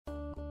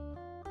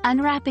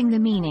Unwrapping the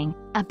meaning,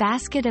 a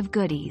basket of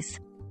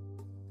goodies.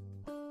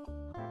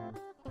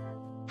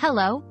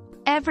 Hello,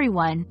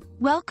 everyone.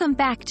 Welcome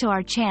back to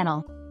our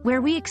channel,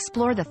 where we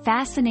explore the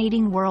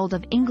fascinating world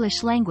of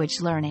English language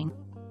learning.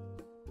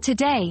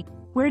 Today,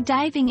 we're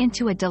diving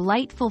into a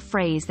delightful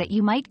phrase that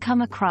you might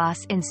come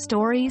across in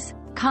stories,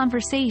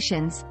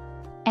 conversations,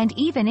 and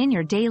even in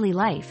your daily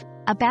life,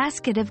 a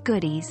basket of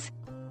goodies.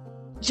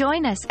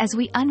 Join us as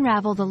we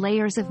unravel the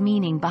layers of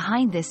meaning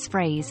behind this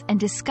phrase and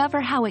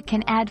discover how it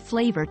can add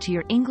flavor to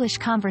your English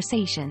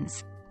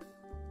conversations.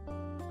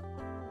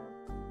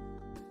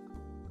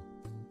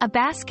 A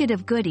basket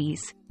of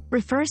goodies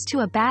refers to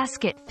a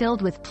basket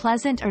filled with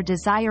pleasant or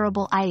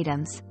desirable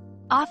items,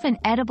 often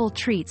edible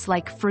treats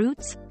like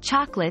fruits,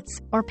 chocolates,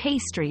 or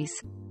pastries.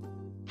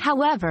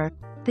 However,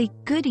 the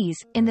goodies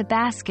in the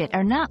basket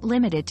are not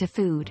limited to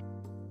food.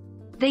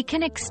 They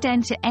can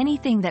extend to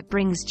anything that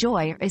brings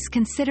joy or is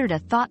considered a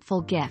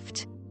thoughtful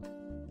gift.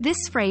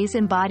 This phrase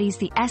embodies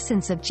the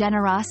essence of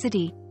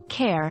generosity,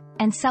 care,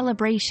 and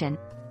celebration.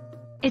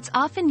 It's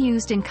often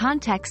used in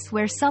contexts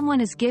where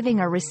someone is giving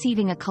or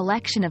receiving a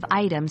collection of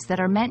items that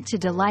are meant to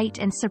delight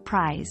and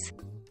surprise.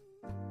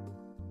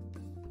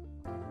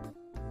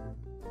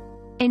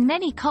 In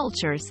many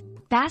cultures,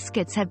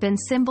 baskets have been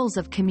symbols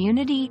of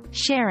community,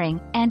 sharing,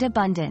 and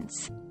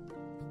abundance.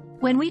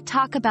 When we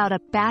talk about a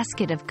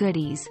basket of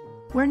goodies,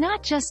 we're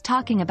not just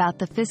talking about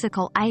the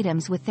physical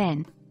items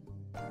within.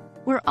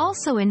 We're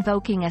also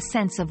invoking a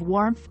sense of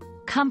warmth,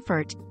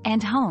 comfort,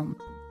 and home.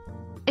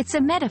 It's a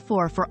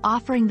metaphor for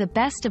offering the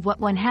best of what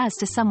one has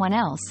to someone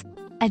else,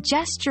 a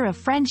gesture of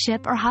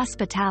friendship or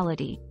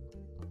hospitality.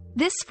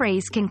 This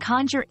phrase can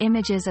conjure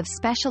images of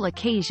special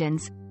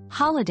occasions,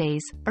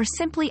 holidays, or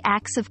simply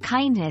acts of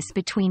kindness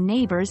between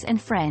neighbors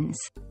and friends.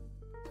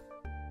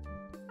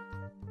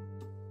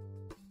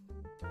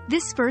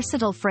 This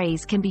versatile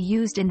phrase can be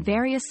used in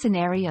various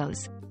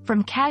scenarios,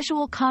 from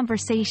casual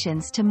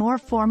conversations to more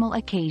formal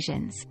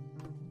occasions.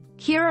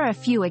 Here are a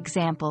few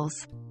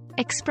examples.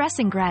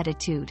 Expressing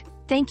gratitude.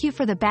 Thank you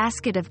for the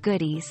basket of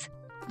goodies.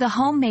 The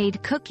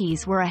homemade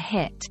cookies were a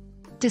hit.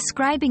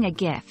 Describing a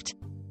gift.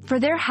 For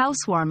their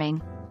housewarming,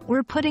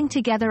 we're putting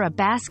together a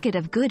basket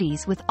of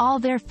goodies with all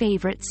their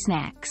favorite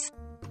snacks.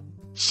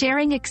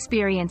 Sharing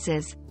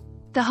experiences.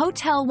 The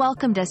hotel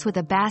welcomed us with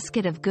a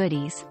basket of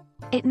goodies.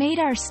 It made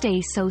our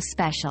stay so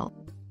special.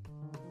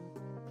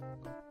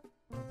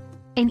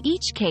 In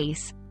each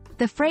case,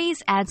 the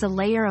phrase adds a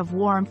layer of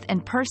warmth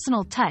and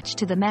personal touch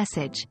to the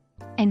message,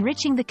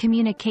 enriching the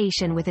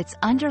communication with its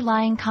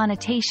underlying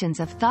connotations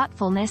of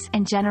thoughtfulness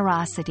and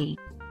generosity.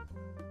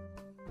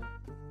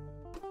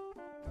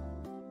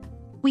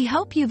 We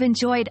hope you've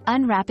enjoyed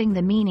unwrapping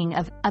the meaning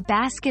of a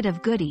basket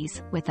of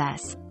goodies with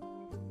us.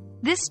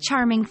 This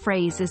charming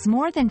phrase is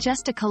more than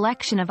just a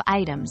collection of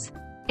items.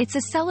 It's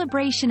a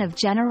celebration of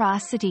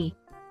generosity,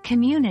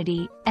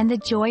 community, and the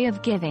joy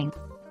of giving.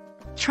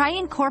 Try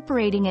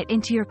incorporating it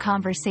into your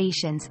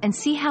conversations and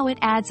see how it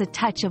adds a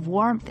touch of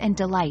warmth and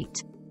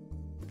delight.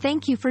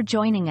 Thank you for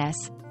joining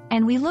us,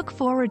 and we look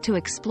forward to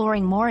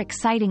exploring more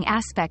exciting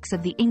aspects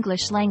of the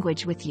English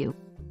language with you.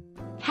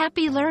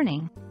 Happy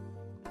learning!